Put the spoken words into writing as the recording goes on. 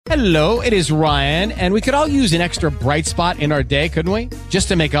Hello, it is Ryan, and we could all use an extra bright spot in our day, couldn't we? Just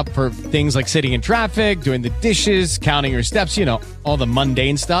to make up for things like sitting in traffic, doing the dishes, counting your steps, you know, all the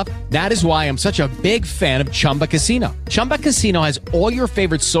mundane stuff. That is why I'm such a big fan of Chumba Casino. Chumba Casino has all your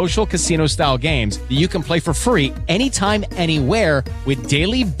favorite social casino-style games that you can play for free anytime, anywhere with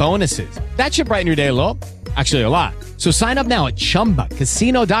daily bonuses. That should brighten your day a little. Actually, a lot. So sign up now at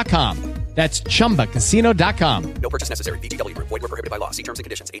ChumbaCasino.com. That's ChumbaCasino.com. No purchase necessary. VGW Group. Void where prohibited by law. See terms and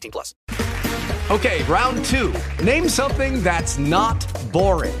conditions. 18+. Okay, round two. Name something that's not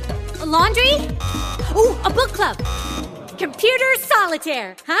boring. A laundry? Ooh, a book club. Computer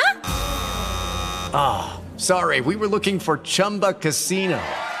solitaire, huh? Ah, sorry. We were looking for Chumba Casino.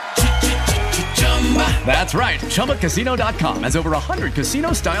 That's right. ChumbaCasino.com has over 100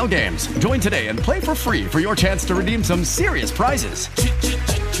 casino-style games. Join today and play for free for your chance to redeem some serious prizes.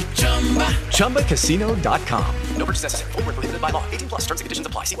 ChumbaCasino.com. No purchase necessary. Void where prohibited by law. 18+. Terms and conditions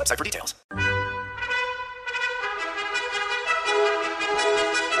apply. See website for details.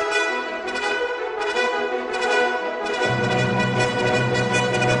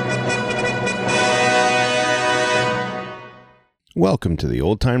 Welcome to the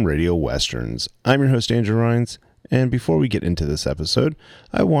Old Time Radio Westerns. I'm your host, Andrew Rhines, and before we get into this episode,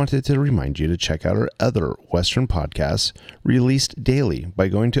 I wanted to remind you to check out our other Western podcasts released daily by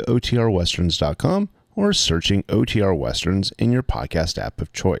going to otrwesterns.com or searching OTR Westerns in your podcast app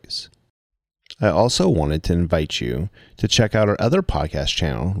of choice. I also wanted to invite you to check out our other podcast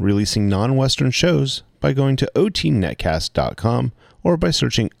channel releasing non-Western shows by going to otnetcast.com or by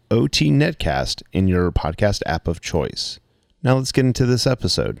searching OT Netcast in your podcast app of choice. Now let's get into this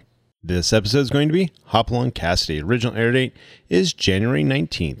episode. This episode is going to be Hopalong, Cassidy. Original air date is January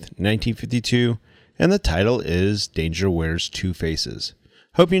 19th, 1952, and the title is Danger Wears Two Faces.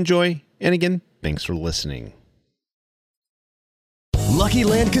 Hope you enjoy, and again, thanks for listening. Lucky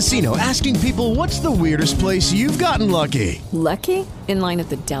Land Casino, asking people, what's the weirdest place you've gotten lucky? Lucky? In line at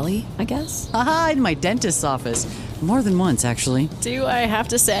the deli, I guess? Aha, in my dentist's office. More than once, actually. Do I have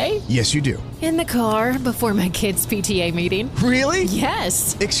to say? Yes, you do. In the car before my kids' PTA meeting. Really?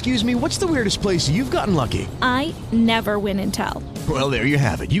 Yes. Excuse me, what's the weirdest place you've gotten lucky? I never win and tell. Well, there you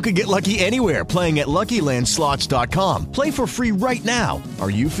have it. You can get lucky anywhere, playing at LuckyLandSlots.com. Play for free right now. Are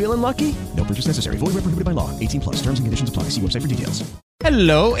you feeling lucky? No purchase necessary. Void where prohibited by law. 18+. Terms and conditions apply. See website for details.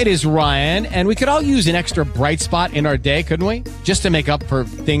 Hello, it is Ryan, and we could all use an extra bright spot in our day, couldn't we? Just to make up for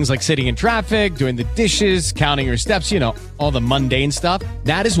things like sitting in traffic, doing the dishes, counting your steps, you know, all the mundane stuff.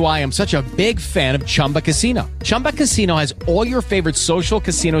 That is why I'm such a big fan of Chumba Casino. Chumba Casino has all your favorite social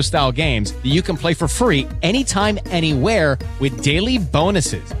casino-style games that you can play for free anytime, anywhere with daily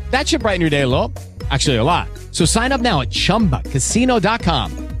bonuses. That should brighten your day a little. Actually, a lot. So sign up now at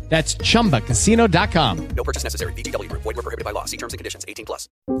ChumbaCasino.com. That's ChumbaCasino.com. No purchase necessary. VGW Group. Void where prohibited by law. See terms and conditions. 18+.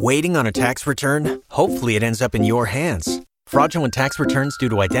 Waiting on a tax return? Hopefully it ends up in your hands. Fraudulent tax returns due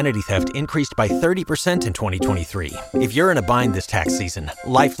to identity theft increased by 30% in 2023. If you're in a bind this tax season,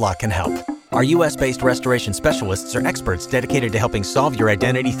 LifeLock can help. Our U.S.-based restoration specialists are experts dedicated to helping solve your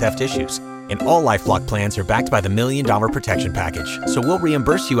identity theft issues. And all LifeLock plans are backed by the $1 Million Protection Package. So we'll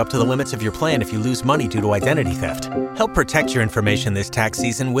reimburse you up to the limits of your plan if you lose money due to identity theft. Help protect your information this tax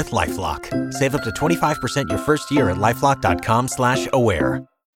season with LifeLock. Save up to 25% your first year at LifeLock.com/aware.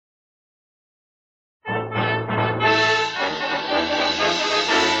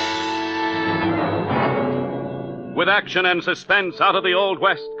 With action and suspense out of the Old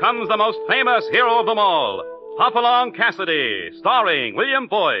West comes the most famous hero of them all, Hopalong Cassidy, starring William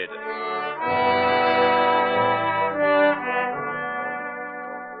Boyd.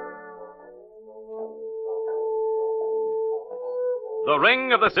 The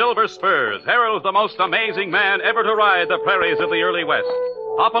ring of the silver spurs heralds the most amazing man ever to ride the prairies of the early West,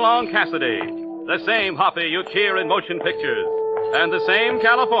 Hopalong Cassidy, the same Hoppy you cheer in motion pictures, and the same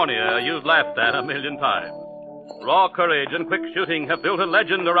California you've laughed at a million times. Raw courage and quick shooting have built a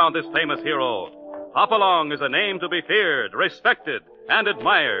legend around this famous hero. Hopalong is a name to be feared, respected, and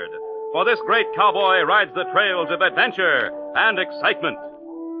admired, for this great cowboy rides the trails of adventure and excitement.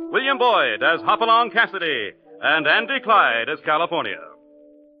 William Boyd as Hopalong Cassidy, and Andy Clyde as California.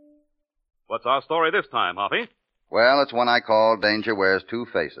 What's our story this time, Hoppy? Well, it's one I call Danger Wears Two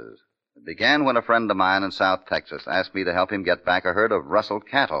Faces. It began when a friend of mine in South Texas asked me to help him get back a herd of rustled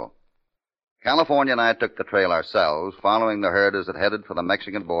cattle. California and I took the trail ourselves, following the herd as it headed for the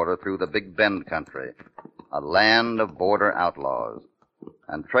Mexican border through the Big Bend country, a land of border outlaws.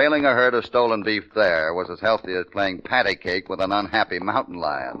 And trailing a herd of stolen beef there was as healthy as playing patty cake with an unhappy mountain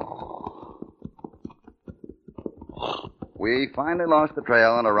lion. We finally lost the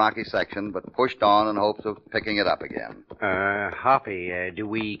trail in a rocky section, but pushed on in hopes of picking it up again. Hoppy, do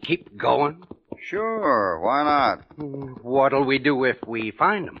we keep going? Sure, why not? What'll we do if we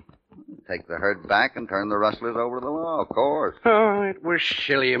find them? Take the herd back and turn the rustlers over to the law, of course. Oh, it was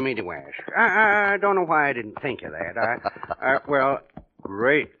silly of me to ask. I don't know why I didn't think of that. Well,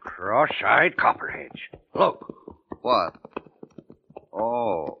 great cross-eyed copperheads. Look. What?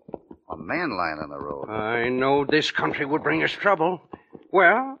 Oh, a man lying on the road. I know this country would bring us trouble.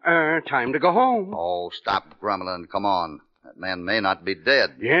 Well, time to go home. Oh, stop grumbling. Come on. That man may not be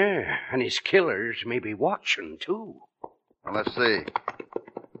dead. Yeah, and his killers may be watching, too. Well, let's see.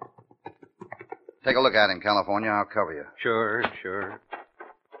 Take a look at him, California. I'll cover you. Sure.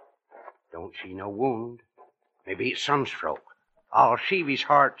 Don't see no wound. Maybe it's sunstroke. I'll see if his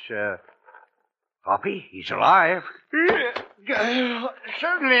heart's, Hoppy, he's alive.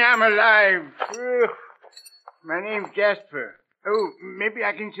 Certainly I'm alive. My name's Jasper. Oh, maybe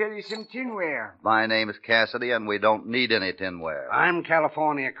I can sell you some tinware. My name is Cassidy, and we don't need any tinware. I'm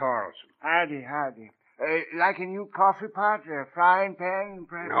California Carlson. Howdy. Like a new coffee pot, a frying pan,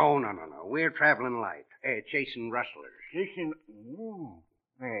 perhaps? No. We're traveling light, chasing rustlers. Chasing? Ooh.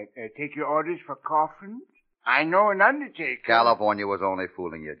 Take your orders for coffins? I know an undertaker. California was only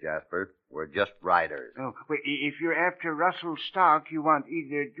fooling you, Jasper. We're just riders. Oh, well, if you're after Russell stock, you want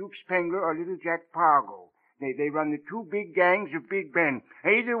either Duke Spengler or Little Jack Pargo. They run the two big gangs of Big Ben.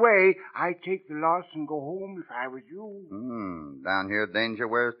 Either way, I'd take the loss and go home if I was you. Down here, danger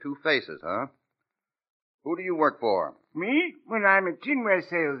wears two faces, huh? Who do you work for? Me? Well, I'm a tinware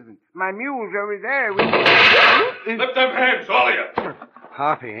salesman. My mule's over there with... Lift them hands, all of you!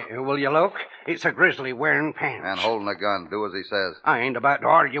 Hoppy, will you look? It's a grizzly wearing pants. And holding a gun. Do as he says. I ain't about to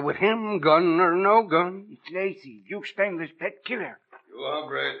argue with him, gun or no gun. It's Lacey, Duke Spengler's pet killer. You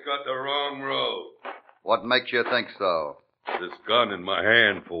hombres got the wrong road. What makes you think so? This gun in my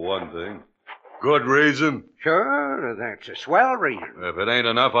hand, for one thing. Good reason? Sure, that's a swell reason. If it ain't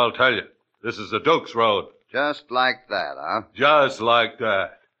enough, I'll tell you. This is the Duke's road. Just like that, huh? Just like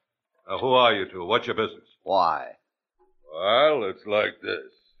that. Now, who are you two? What's your business? Why? Well, it's like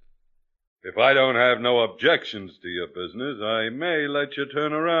this. If I don't have no objections to your business, I may let you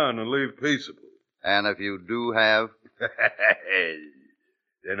turn around and leave peaceable. And if you do have?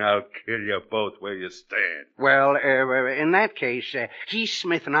 Then I'll kill you both where you stand. Well, in that case, he's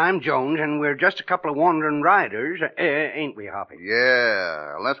Smith and I'm Jones, and we're just a couple of wandering riders, ain't we, Hoppy?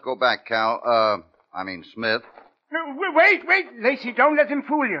 Yeah. Let's go back, Smith. No, wait, Lacey, don't let them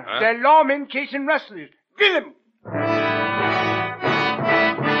fool you. Huh? They're lawmen chasing rustlers. Kill them!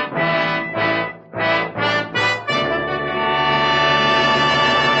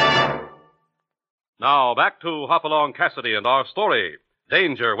 Now, back to Hopalong Cassidy and our story.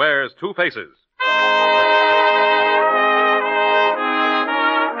 Danger wears two faces.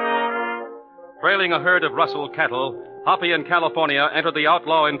 Trailing a herd of rustled cattle, Hoppy and California entered the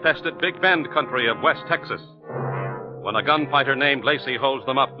outlaw-infested Big Bend country of West Texas. When a gunfighter named Lacey holds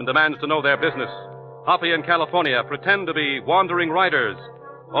them up and demands to know their business, Hoppy and California pretend to be wandering riders,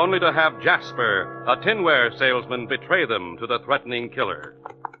 only to have Jasper, a tinware salesman, betray them to the threatening killer.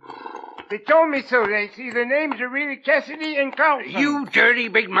 They told me so, Lacey. Their names are really Cassidy and Carlson. You dirty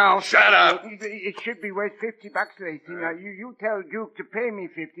big mouth. Shut up! It should be worth $50, Lacey. Now, you tell Duke to pay me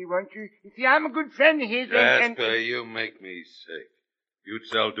 $50, won't you? You see, I'm a good friend of his. Jasper, you make me sick. You'd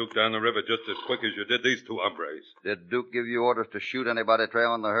sell Duke down the river just as quick as you did these two hombres. Did Duke give you orders to shoot anybody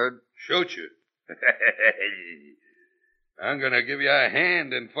trailing the herd? Shoot you? I'm going to give you a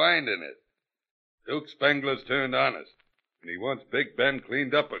hand in finding it. Duke Spengler's turned honest. And he wants Big Ben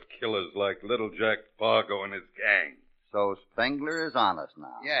cleaned up of killers like Little Jack Pargo and his gang. So Spengler is honest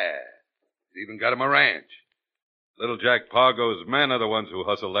now? Yeah. He's even got him a ranch. Little Jack Pargo's men are the ones who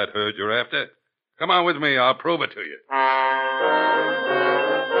hustle that herd you're after. Come on with me. I'll prove it to you.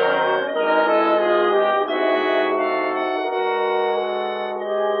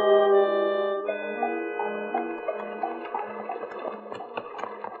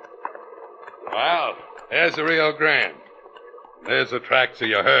 Well, there's the Rio Grande. There's the tracks of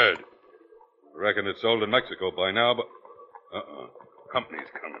your herd. I reckon it's sold in Mexico by now, but... Company's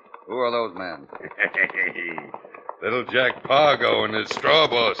coming. Who are those men? Little Jack Pargo and his straw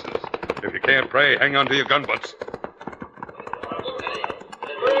bosses. If you can't pray, hang on to your gun butts.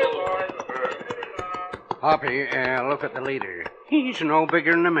 Hoppy, look at the leader. He's no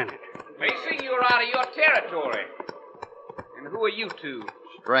bigger than a minute. Macy, you're out of your territory. And who are you two?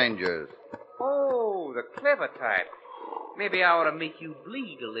 Strangers. Oh, the clever type. Maybe I ought to make you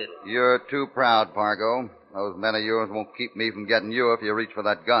bleed a little. You're too proud, Pargo. Those men of yours won't keep me from getting you if you reach for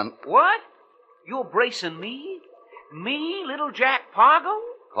that gun. What? You're bracing me? Me, little Jack Pargo?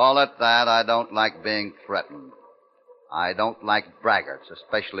 Call it that. I don't like being threatened. I don't like braggarts,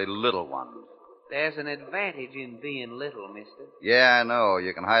 especially little ones. There's an advantage in being little, mister. Yeah, I know.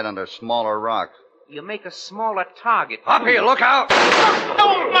 You can hide under smaller rocks. You make a smaller target. Up here, look out!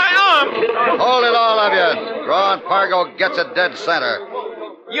 Oh, my arm! Hold it, all of you. Draw and Pargo gets it dead center.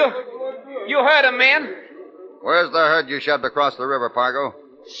 You heard him, man. Where's the herd you shoved across the river, Pargo?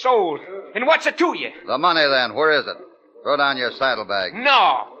 Sold. And what's it to you? The money, then. Where is it? Throw down your saddlebag.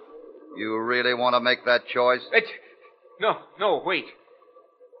 No. You really want to make that choice? No, wait.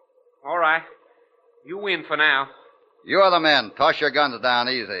 All right. You win for now. You're the men. Toss your guns down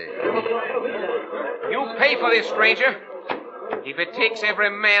easy. You pay for this, stranger. If it takes every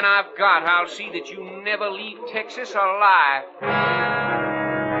man I've got, I'll see that you never leave Texas alive.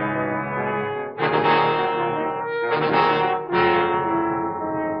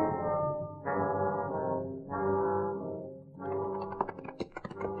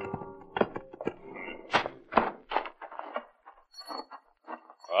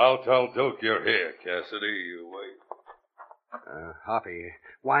 I'll tell Duke you're here, Cassidy. You wait. Hoppy,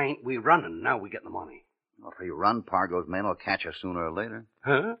 why ain't we running now we get the money? Well, if we run, Pargo's men will catch us sooner or later.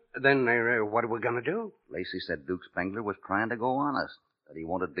 Huh? Then what are we going to do? Lacey said Duke Spengler was trying to go honest, that he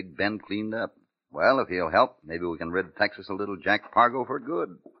wanted Big Ben cleaned up. Well, if he'll help, maybe we can rid Texas of little Jack Pargo for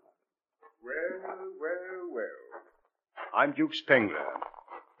good. Well. I'm Duke Spengler.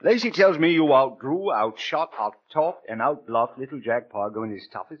 Lacey tells me you outdrew, outshot, outtalked, and outbluffed little Jack Pargo and his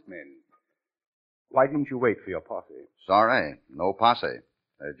toughest men. Why didn't you wait for your posse? Sorry, no posse.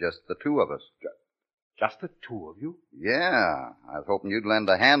 There's just the two of us. Just the two of you? Yeah, I was hoping you'd lend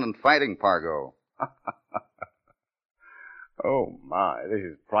a hand in fighting Pargo. Oh, my, this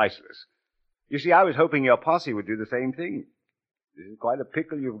is priceless. You see, I was hoping your posse would do the same thing. This is quite a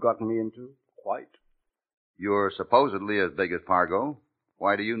pickle you've gotten me into. Quite. You're supposedly as big as Pargo.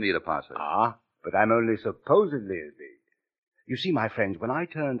 Why do you need a posse? Ah, but I'm only supposedly as big. You see, my friends, when I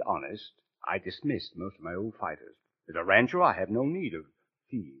turned honest, I dismissed most of my old fighters. As a rancher, I have no need of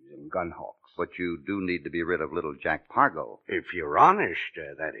thieves and gun hawks. But you do need to be rid of little Jack Pargo. If you're honest,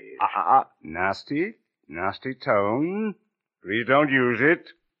 that is. Nasty tone. Please don't use it.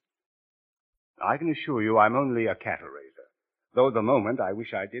 I can assure you I'm only a cattle raiser. Though at the moment I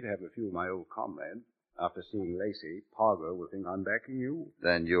wish I did have a few of my old comrades. After seeing Lacey, Pargo will think I'm backing you.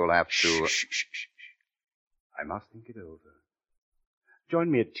 Then you'll have to... Shh. I must think it over.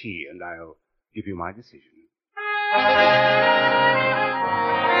 Join me at tea and I'll give you my decision.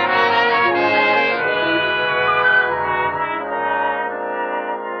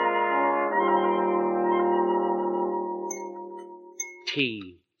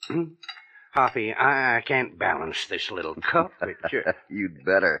 Tea. Hoppy, I can't balance this little cup. You'd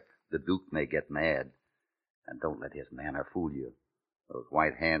better. The Duke may get mad. And don't let his manner fool you. Those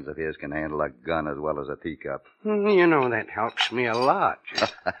white hands of his can handle a gun as well as a teacup. You know, that helps me a lot.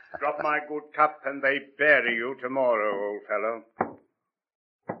 Drop my good cup and they bury you tomorrow, old fellow.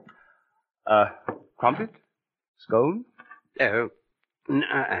 Crumpet? Scone?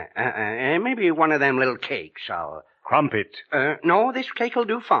 Maybe one of them little cakes. Crumpet. No, this cake will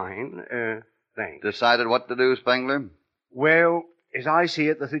do fine. Thanks. Decided what to do, Spengler? Well, as I see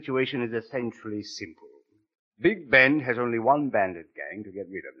it, the situation is essentially simple. Big Ben has only one bandit gang to get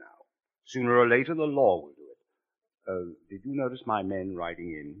rid of now. Sooner or later, the law will do it. Did you notice my men riding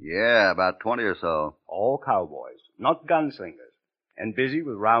in? Yeah, about 20 or so. All cowboys, not gunslingers, and busy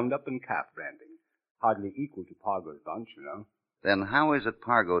with roundup and calf branding. Hardly equal to Pargo's bunch, you know. Then how is it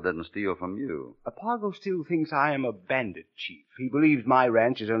Pargo didn't steal from you? Pargo still thinks I am a bandit chief. He believes my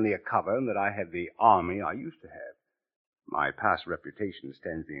ranch is only a cover and that I have the army I used to have. My past reputation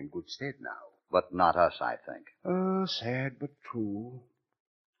stands me in good stead now. But not us, I think. Sad but true.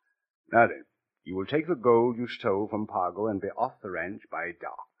 Now then, you will take the gold you stole from Pargo and be off the ranch by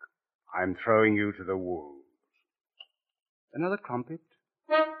dark. I'm throwing you to the wolves. Another crumpet?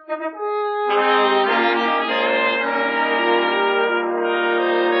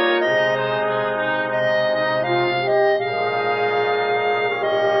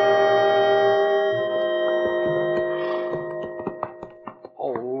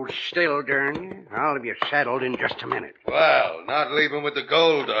 Still, Dern. I'll have you saddled in just a minute. Well, not leaving with the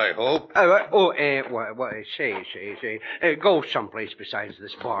gold, I hope. Say. Go someplace besides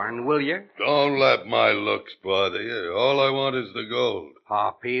this barn, will you? Don't let my looks bother you. All I want is the gold.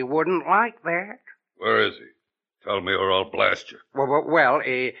 Hoppy wouldn't like that. Where is he? Tell me or I'll blast you. Well,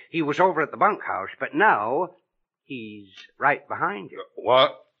 he was over at the bunkhouse, but now he's right behind you.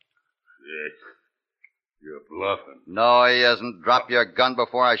 What? Yes. You're bluffing. No, he isn't. Drop your gun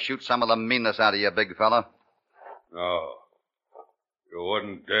before I shoot some of the meanness out of you, big fella. No. You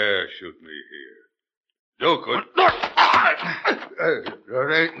wouldn't dare shoot me here. You could... Hey, that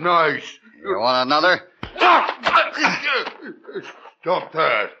ain't nice. You want another? Stop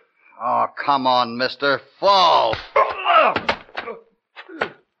that. Oh, come on, mister. Fall.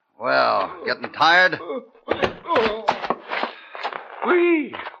 Well, getting tired?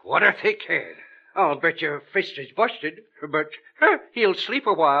 Whee! What a thick head. I'll bet your fist is busted, but he'll sleep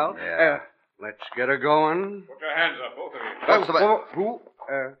a while. Yeah. Let's get her going. Put your hands up, both of you. What's the Who?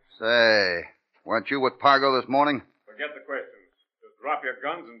 Say, weren't you with Pargo this morning? Forget the questions. Just drop your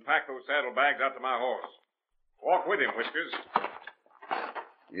guns and pack those saddlebags out to my horse. Walk with him, Whiskers.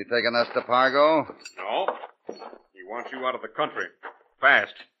 You taking us to Pargo? No. He wants you out of the country.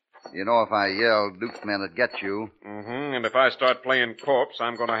 Fast. You know if I yell, Duke's men would get you. Mm-hmm. And if I start playing corpse,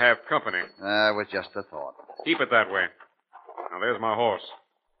 I'm going to have company. It was just a thought. Keep it that way. Now, there's my horse.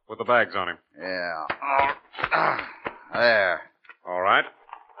 Put the bags on him. Yeah. There. All right.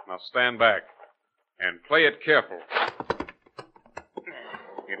 Now stand back. And play it careful.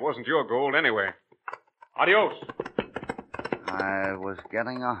 It wasn't your gold anyway. Adios. I was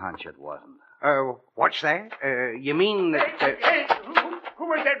getting a hunch it wasn't. What's that? You mean that... Hey, who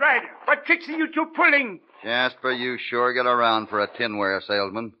was that rider? What tricks are you two pulling? Jasper, you sure get around for a tinware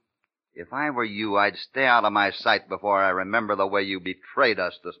salesman. If I were you, I'd stay out of my sight before I remember the way you betrayed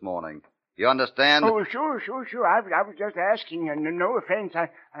us this morning. You understand? Oh, sure. I was just asking. No offense.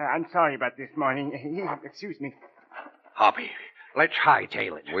 I'm sorry about this morning. Excuse me. Hoppy, let's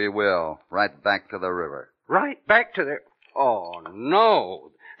hightail it. We will. Right back to the river. Right back to the... Oh,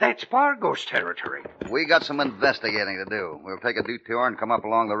 no. That's Pargo's territory. We got some investigating to do. We'll take a detour and come up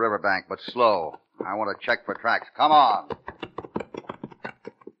along the riverbank, but slow. I want to check for tracks. Come on.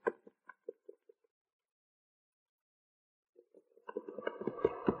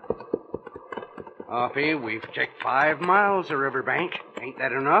 Hoppy, we've checked 5 miles of riverbank. Ain't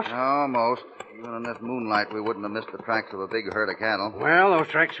that enough? Almost. Even in this moonlight, we wouldn't have missed the tracks of a big herd of cattle. Well, those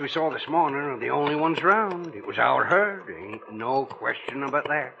tracks we saw this morning are the only ones round. It was our herd. Ain't no question about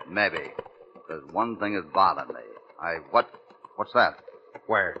that. Maybe. There's one thing that's bothered me. What's that?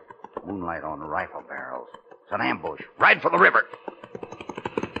 Where? Moonlight on rifle barrels. It's an ambush. Right for the river.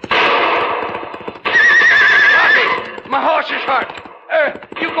 Hoppy, my horse is hurt.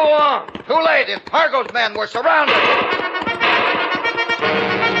 You go on. Too late. It's Pargo's men. We're surrounded.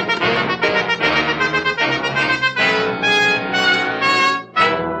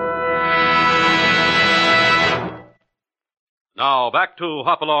 Now, back to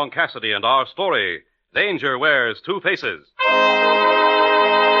Hopalong Cassidy and our story. Danger wears 2 faces.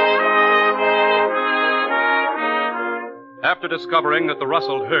 After discovering that the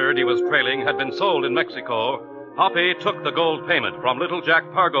rustled herd he was trailing had been sold in Mexico, Hoppy took the gold payment from little Jack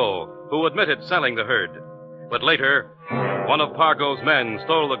Pargo, who admitted selling the herd. But later, one of Pargo's men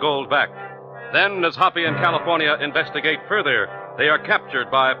stole the gold back. Then, as Hoppy and California investigate further, they are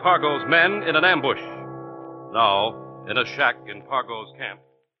captured by Pargo's men in an ambush. Now, in a shack in Pargo's camp.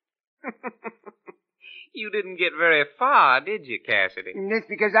 You didn't get very far, did you, Cassidy? That's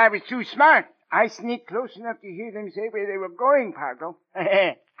because I was too smart. I sneaked close enough to hear them say where they were going, Pargo.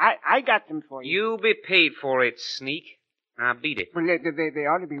 I got them for you. You'll be paid for it, sneak. Now beat it. Well, they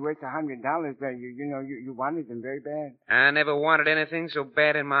ought to be worth $100, but you wanted them very bad. I never wanted anything so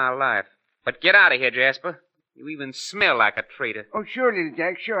bad in my life. But get out of here, Jasper. You even smell like a traitor. Oh, sure, little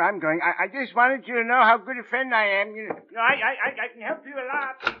Jack. Sure, I'm going. I just wanted you to know how good a friend I am. I can help you a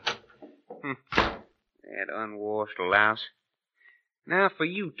lot. That unwashed louse. Now for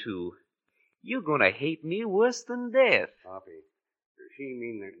you two. You're going to hate me worse than death. Hoppy, does she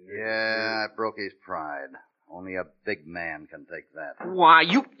mean that... Yeah, I broke his pride. Only a big man can take that. Why,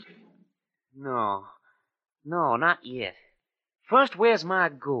 you... No, not yet. First, where's my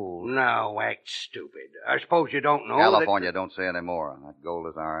gold? No, act stupid. I suppose you don't know California, don't say any more. That gold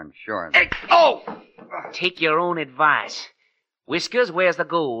is our insurance. Oh! Take your own advice. Whiskers, where's the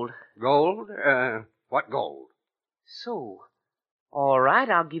gold? Gold? What gold? So, all right,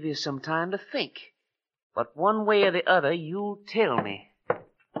 I'll give you some time to think. But one way or the other, you'll tell me.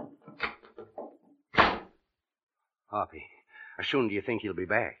 Hoppy, how soon do you think he'll be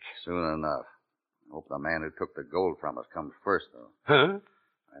back? Soon enough. I hope the man who took the gold from us comes first, though. Huh?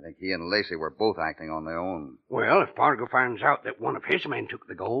 I think he and Lacey were both acting on their own. Well, if Pargo finds out that one of his men took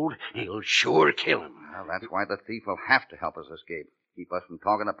the gold, he'll sure kill him. Well, that's why the thief will have to help us escape. Keep us from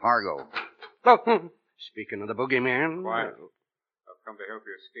talking to Pargo. Oh, speaking of the boogeyman... Quiet. I've come to help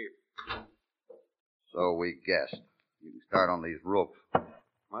you escape. So we guessed. You can start on these ropes.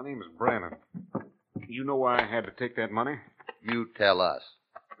 My name is Brannon. You know why I had to take that money? You tell us.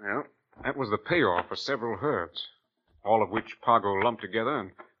 Well, that was the payoff for several herds. all of which Pago lumped together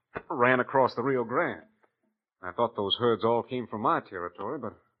and ran across the Rio Grande. I thought those herds all came from my territory,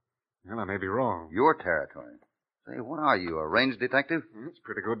 but, well, I may be wrong. Your territory? Say, what are you, a range detective? It's a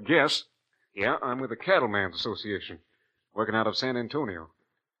pretty good guess. Yeah, I'm with the Cattlemen's Association, working out of San Antonio.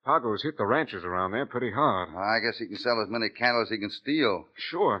 Pago's hit the ranchers around there pretty hard. I guess he can sell as many cattle as he can steal.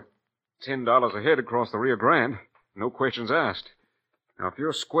 Sure. $10 a head across the Rio Grande. No questions asked. Now, if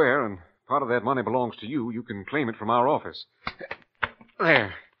you're square and part of that money belongs to you, you can claim it from our office.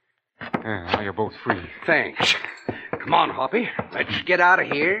 There. Now you're both free. Thanks. Come on, Hoppy. Let's get out of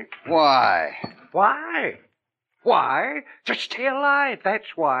here. Why? Why? Why? To stay alive,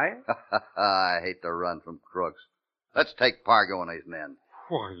 that's why. I hate to run from crooks. Let's take Pargo and his men.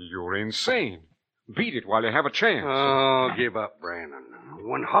 Why, you're insane. Beat it while you have a chance. Oh, give up, Brandon.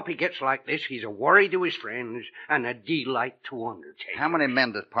 When Hoppy gets like this, he's a worry to his friends and a delight to undertakers. How many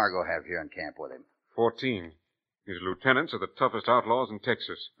men does Pargo have here in camp with him? 14. His lieutenants are the toughest outlaws in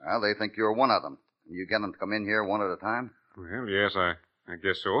Texas. Well, they think you're one of them. You get them to come in here one at a time? Well, yes, I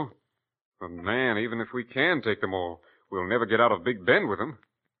guess so. But, man, even if we can take them all, we'll never get out of Big Bend with them.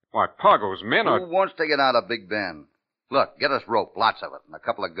 Why, Pargo's men are... Who wants to get out of Big Bend? Look, get us rope, lots of it, and a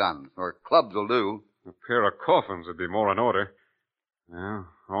couple of guns. Or clubs will do. A pair of coffins would be more in order. Well,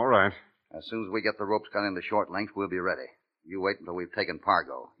 all right. As soon as we get the ropes cut into short lengths, we'll be ready. You wait until we've taken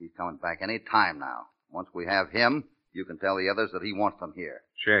Pargo. He's coming back any time now. Once we have him, you can tell the others that he wants them here.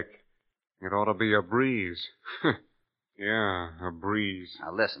 Check. It ought to be a breeze. Yeah, a breeze.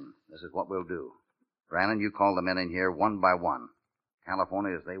 Now listen, this is what we'll do. Brandon, you call the men in here one by one.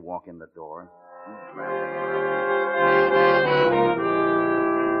 California, as they walk in the door, you grab them.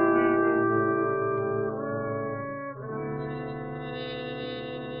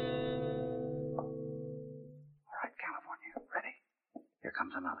 Here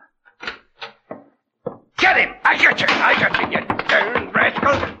comes another. Get him! I got you, you darn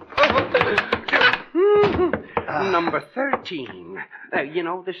rascal! Number 13.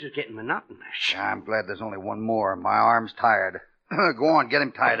 This is getting monotonous. I'm glad there's only one more. My arm's tired. Go on, get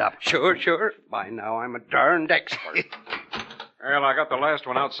him tied up. Sure. By now I'm a darned expert. Well, I got the last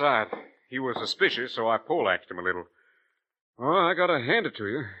one outside. He was suspicious, so I poleaxed him a little. Well, I gotta hand it to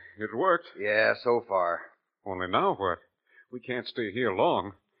you. It worked. Yeah, so far. Only now what? We can't stay here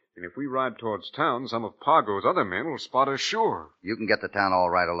long. And if we ride towards town, some of Pargo's other men will spot us sure. You can get to town all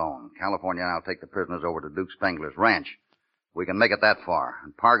right alone. California and I'll take the prisoners over to Duke Spengler's ranch. We can make it that far,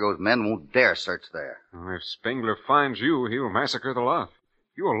 and Pargo's men won't dare search there. Well, if Spengler finds you, he'll massacre the lot.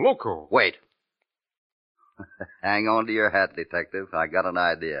 You're loco. Wait. Hang on to your hat, Detective. I got an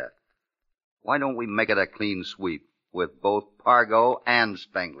idea. Why don't we make it a clean sweep with both Pargo and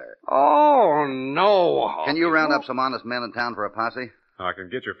Spengler? Oh, no. Can you round up some honest men in town for a posse? I can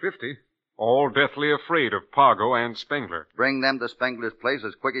get you 50. All deathly afraid of Pargo and Spengler. Bring them to Spengler's place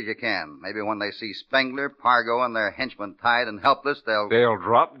as quick as you can. Maybe when they see Spengler, Pargo, and their henchmen tied and helpless, they'll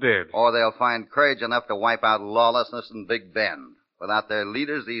drop dead. Or they'll find courage enough to wipe out lawlessness in Big Bend. Without their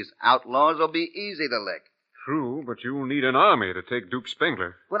leaders, these outlaws will be easy to lick. True, but you'll need an army to take Duke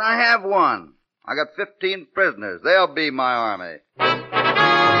Spengler. But I have one. I got 15 prisoners. They'll be my army.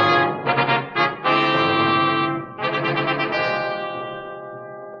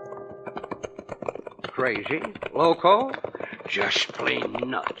 Crazy? Loco? Just plain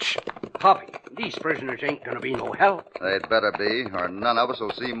nuts. Hoppy, these prisoners ain't gonna be no help. They'd better be, or none of us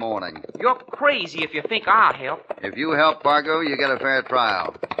will see morning. You're crazy if you think I'll help. If you help Pargo, you get a fair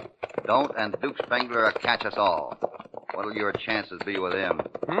trial. Don't, and Duke Spengler will catch us all. What'll your chances be with him?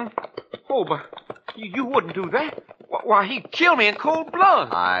 Oh, but you wouldn't do that. Why, he'd kill me in cold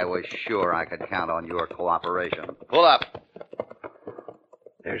blood. I was sure I could count on your cooperation. Pull up.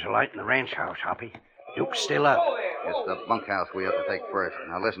 There's a light in the ranch house, Hoppy. Duke's still up. It's the bunkhouse we have to take first.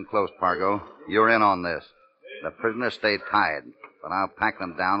 Now listen close, Pargo. You're in on this. The prisoners stay tied, but I'll pack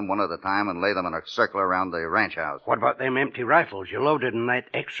them down one at a time and lay them in a circle around the ranch house. What about them empty rifles you loaded in that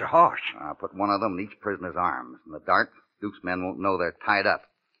extra horse? I'll put one of them in each prisoner's arms. In the dark, Duke's men won't know they're tied up.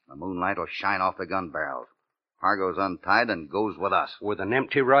 The moonlight will shine off the gun barrels. Pargo's untied and goes with us. With an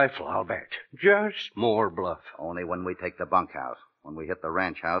empty rifle, I'll bet. Just more bluff. Only when we take the bunkhouse. When we hit the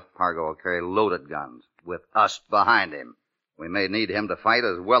ranch house, Pargo will carry loaded guns, with us behind him. We may need him to fight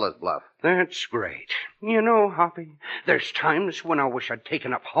as well as bluff. That's great. You know, Hoppy, there's times when I wish I'd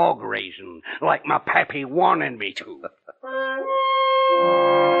taken up hog raising, like my pappy wanted me to.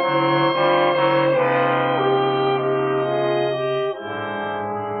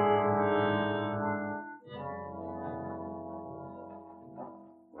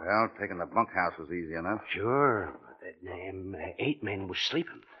 Well, taking the bunkhouse was easy enough. Sure. Them 8 men was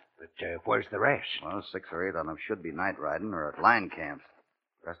sleeping. But where's the rest? Well, 6 or 8 of them should be night riding or at line camps.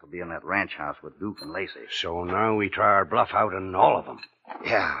 The rest will be in that ranch house with Duke and Lacey. So now we try our bluff out on all of them.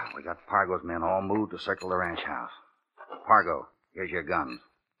 Yeah, we got Pargo's men all moved to circle the ranch house. Pargo, here's your guns.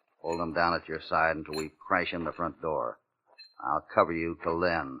 Hold them down at your side until we crash in the front door. I'll cover you till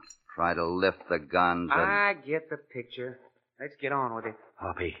then. Try to lift the guns and... I get the picture. Let's get on with it.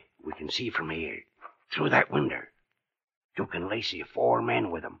 Hoppy, we can see from here. Through that window. Duke and Lacey, 4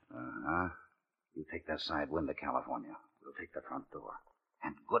 men with them. Uh-huh. You take that side window, California. We'll take the front door.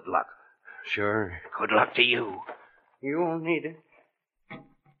 And good luck. Sure. Good luck to you. You'll need it.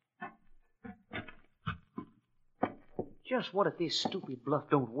 Just what if this stupid bluff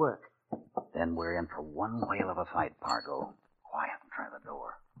don't work? Then we're in for one whale of a fight, Pargo. Quiet and try the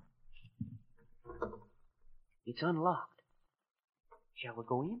door. It's unlocked. Shall we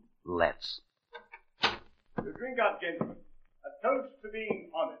go in? Let's. To drink up, gentlemen. A toast to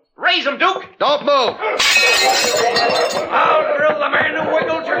being honest. Raise 'em, Duke! Don't move! I'll drill the man who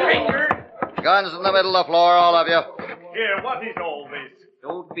wiggles your finger. Guns in the middle of the floor, all of you. Here, what is all this?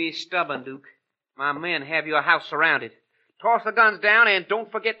 Don't be stubborn, Duke. My men have your house surrounded. Toss the guns down and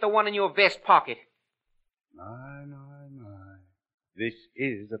don't forget the one in your vest pocket. My. This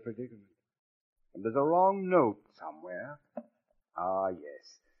is a predicament. And there's a wrong note somewhere. Ah,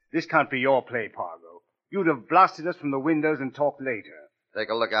 yes. This can't be your play, Pargo. You'd have blasted us from the windows and talked later. Take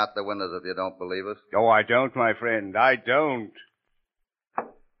a look out the windows if you don't believe us. Oh, I don't, my friend. I don't.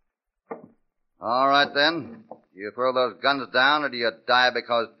 All right, then. Do you throw those guns down, or do you die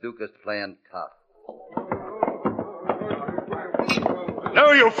because Duke is playing tough?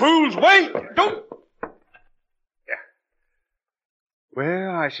 No, you fools! Wait! Don't! Yeah.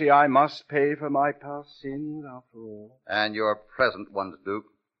 Well, I see I must pay for my past sins after all. And your present ones, Duke.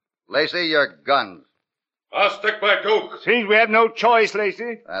 Lacey, your guns. I'll stick by Duke. Seems we have no choice,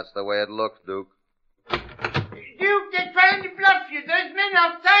 Lacey. That's the way it looks, Duke. Duke, they're trying to bluff you. There's men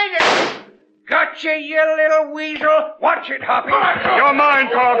outside us. Gotcha, you little weasel. Watch it, Hoppy. You're mine,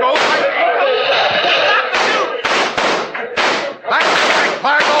 Pargo. Back,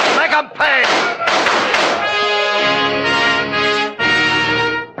 Pargo. Make 'em pay.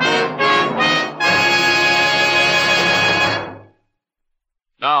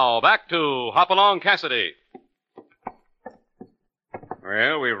 Now, back to Hopalong Cassidy.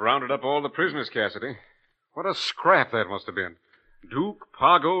 Well, we've rounded up all the prisoners, Cassidy. What a scrap that must have been. Duke,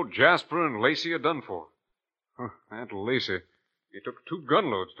 Pargo, Jasper, and Lacey are done for. That Lacey. It took 2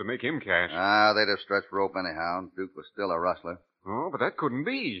 gunloads to make him cash. They'd have stretched rope anyhow. Duke was still a rustler. Oh, but that couldn't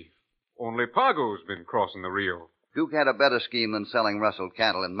be. Only Pargo's been crossing the Rio. Duke had a better scheme than selling rustled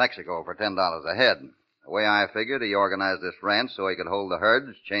cattle in Mexico for $10 a head. The way I figured, he organized this ranch so he could hold the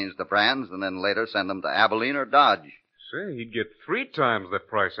herds, change the brands, and then later send them to Abilene or Dodge. Say, he'd get 3 times that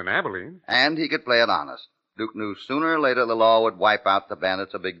price in Abilene. And he could play it honest. Duke knew sooner or later the law would wipe out the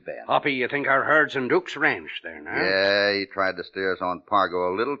bandits of Big Bend. Hoppy, you think our herd's in Duke's ranch there now? Yeah, he tried to steer us on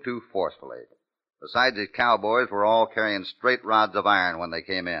Pargo a little too forcefully. Besides, his cowboys were all carrying straight rods of iron when they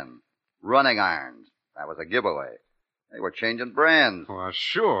came in. Running irons. That was a giveaway. They were changing brands. Well,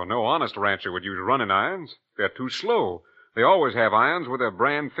 sure. No honest rancher would use running irons. They're too slow. They always have irons with a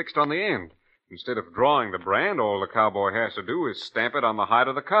brand fixed on the end. Instead of drawing the brand, all the cowboy has to do is stamp it on the hide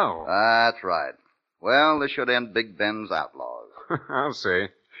of the cow. That's right. Well, this should end Big Ben's outlaws. I'll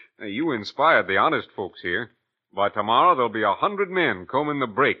say. You inspired the honest folks here. By tomorrow, there'll be 100 men combing the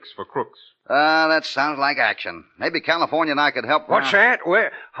breaks for crooks. That sounds like action. Maybe California and I could help. What's that?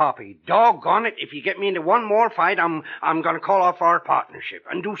 Where, Hoppy, doggone it, if you get me into one more fight, I'm going to call off our partnership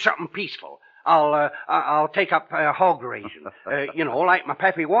and do something peaceful. I'll take up hog raising. Like my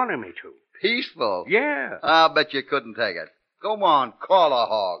pappy wanted me to. Peaceful? Yeah. I'll bet you couldn't take it. Come on, call a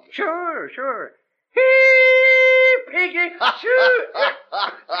hog. Sure. Hee, piggy, shoot.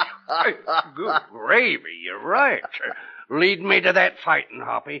 Good gravy, you're right. Lead me to that fighting,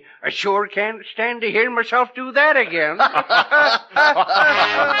 Hoppy. I sure can't stand to hear myself do that again.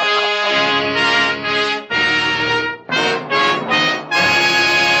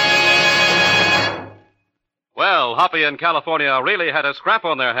 Well, Hoppy and California really had a scrap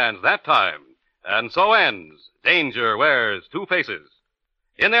on their hands that time. And so ends Danger Wears 2 Faces.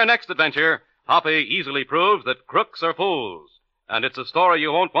 In their next adventure, Hoppy easily proves that crooks are fools. And it's a story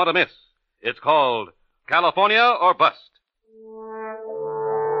you won't want to miss. It's called California or Bust.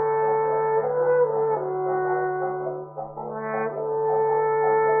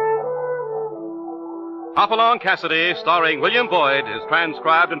 Hopalong Cassidy, starring William Boyd, is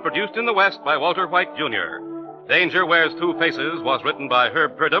transcribed and produced in the West by Walter White, Jr. Danger Wears 2 Faces was written by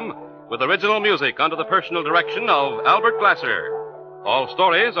Herb Purdom, with original music under the personal direction of Albert Glasser. All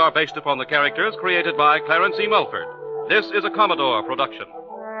stories are based upon the characters created by Clarence E. Mulford. This is a Commodore production.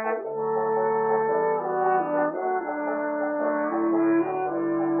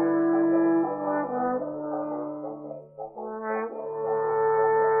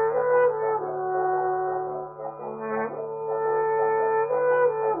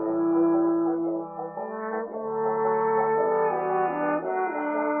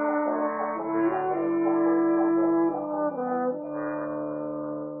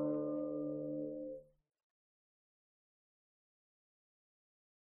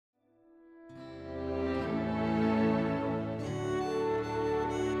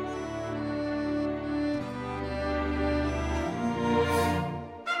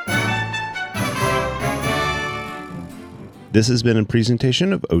 This has been a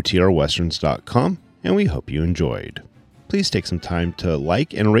presentation of OTRWesterns.com, and we hope you enjoyed. Please take some time to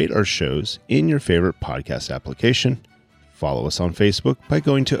like and rate our shows in your favorite podcast application. Follow us on Facebook by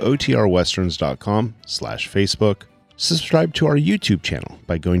going to OTRWesterns.com/Facebook. Subscribe to our YouTube channel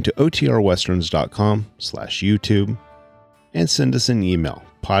by going to OTRWesterns.com/YouTube. And send us an email,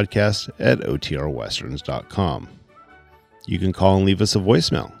 podcast@OTRWesterns.com. You can call and leave us a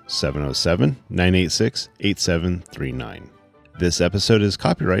voicemail, 707-986-8739. This episode is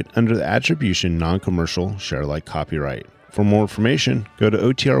copyright under the Attribution Non-Commercial Share-alike copyright. For more information, go to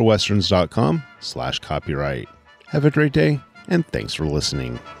OTRWesterns.com/copyright. Have a great day, and thanks for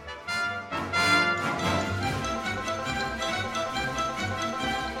listening.